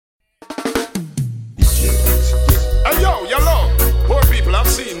I've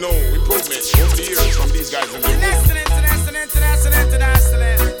seen no improvement over the years from these guys in the room.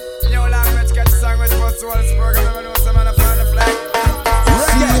 Excellent. New language, catch song with first world spoken. Never know some other fan of flag.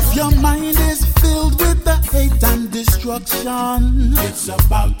 See if your mind is filled with the hate and destruction, it's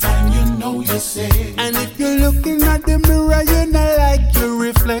about time you know you say. And if you're looking at the mirror, you not like your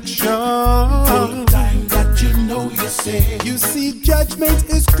reflection, full time that you know you say. You see judgment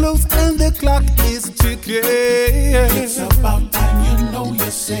is close and the clock is ticking. It's about time you know you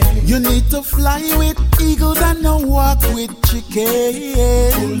say. You need to fly with eagles and not walk with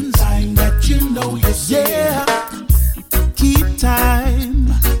chickens. Full time that you know you say. Yeah. Keep time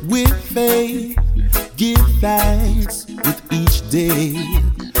with faith. Give thanks with each day.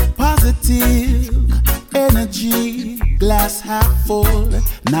 Positive energy, glass half full,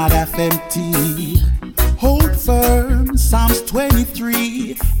 not half empty. Hold firm, Psalms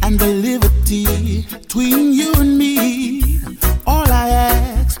 23, and the liberty between you and me. All I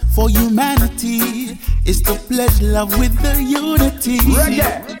ask for humanity is to pledge love with the unity.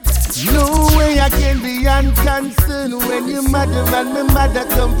 Reggae. No way I can be unconcerned when your mother and my mother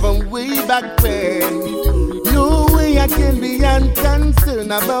come from way back when. No way I can be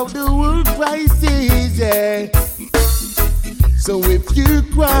unconcerned about the world crisis, yeah. So if you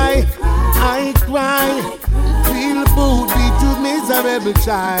cry, I cry. Feel both be too miserable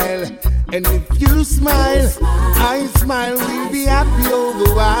child. And if you smile, I smile. We'll be happy all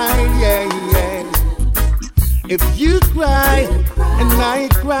the while, yeah. If you cry and I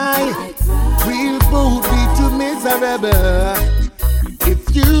cry, we'll both be too miserable.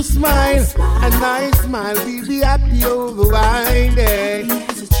 If you smile and I smile, we'll be happy all the while, yeah.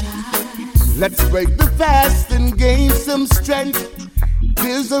 Let's break the fast and gain some strength.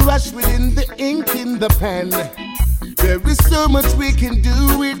 There's a rush within the ink in the pen. There is so much we can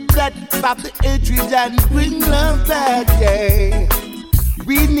do with that. Stop the hatred and bring love back, yeah.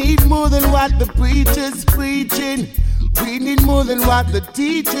 We need more than what the preacher's preaching. We need more than what the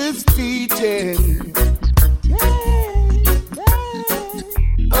teacher's teaching.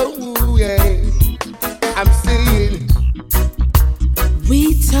 Oh, yeah. I'm saying.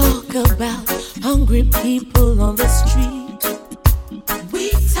 We talk about hungry people on the street.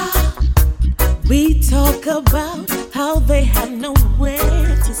 We talk about how they have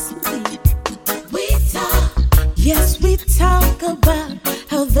nowhere to sleep. Yes, we talk about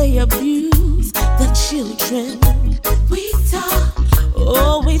how they abuse the children. We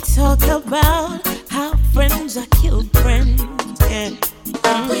talk about how friends are killed friends. Yeah.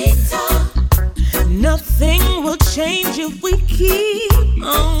 Nothing will change if we keep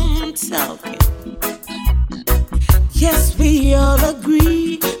on talking. Yes, we all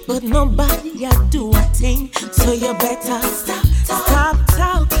agree, but nobody I do a thing. So you better stop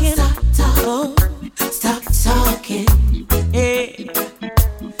talking. Oh, stop talking. Hey.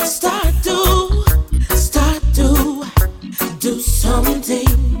 Start to do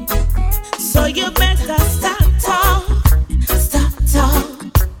something. So you better stop talking.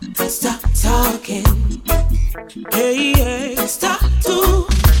 Hey, start to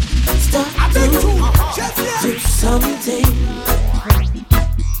do something.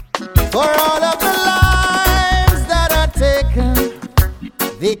 For all of the lives that are taken,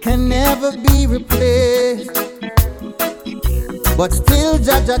 they can never be replaced. But still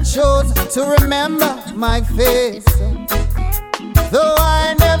Jaja chose to remember my face. Though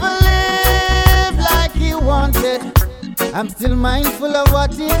I never lived like he wanted, I'm still mindful of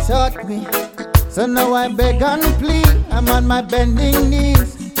what he taught me. So now I beg and plead, I'm on my bending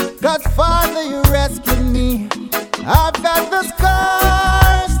knees. God's Father, you rescued me. I've got the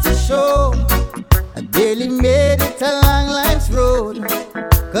scars to show. I barely made it along life's road.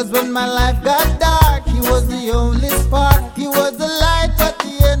 Cause when my life got dark, he was the only spark. He was the light at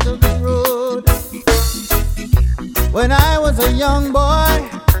the end of the road. When I was a young boy,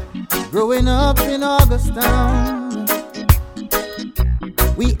 growing up in Augustown,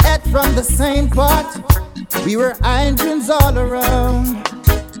 we ate from the same pot. We were hydrants all around.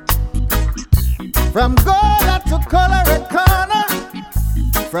 From Gola to Colorado Corner,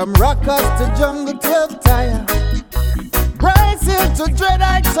 from Rockers to Jungle 12 Tire, Bryce Hill to Dread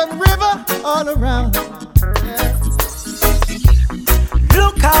Heights and River, all around. Yeah.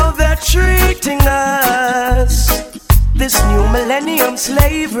 Look how they're treating us, this new millennium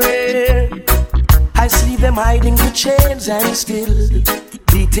slavery. I see them hiding the chains and still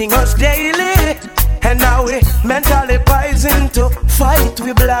beating us daily. And now we mentally poison to fight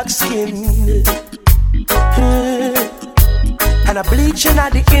with black skin. And a bleaching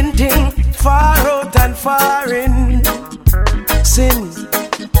at the ending, far out and far in. Sin,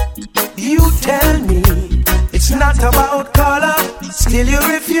 you tell me it's not about color, still you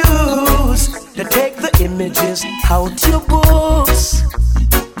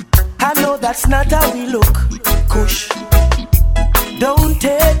Don't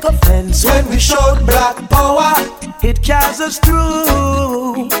take offense when we shout black power. It carries us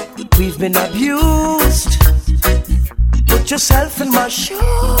through. We've been abused. Put yourself in my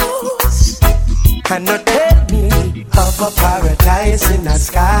shoes and not tell me of a paradise in the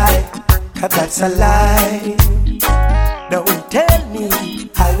sky, 'cause that's a lie. Don't tell me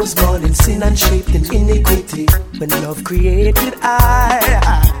I was born in sin and shaped in iniquity when love created I.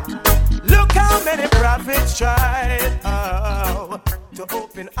 Look how many prophets tried to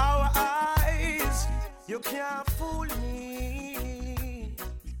open our eyes. You can't fool me.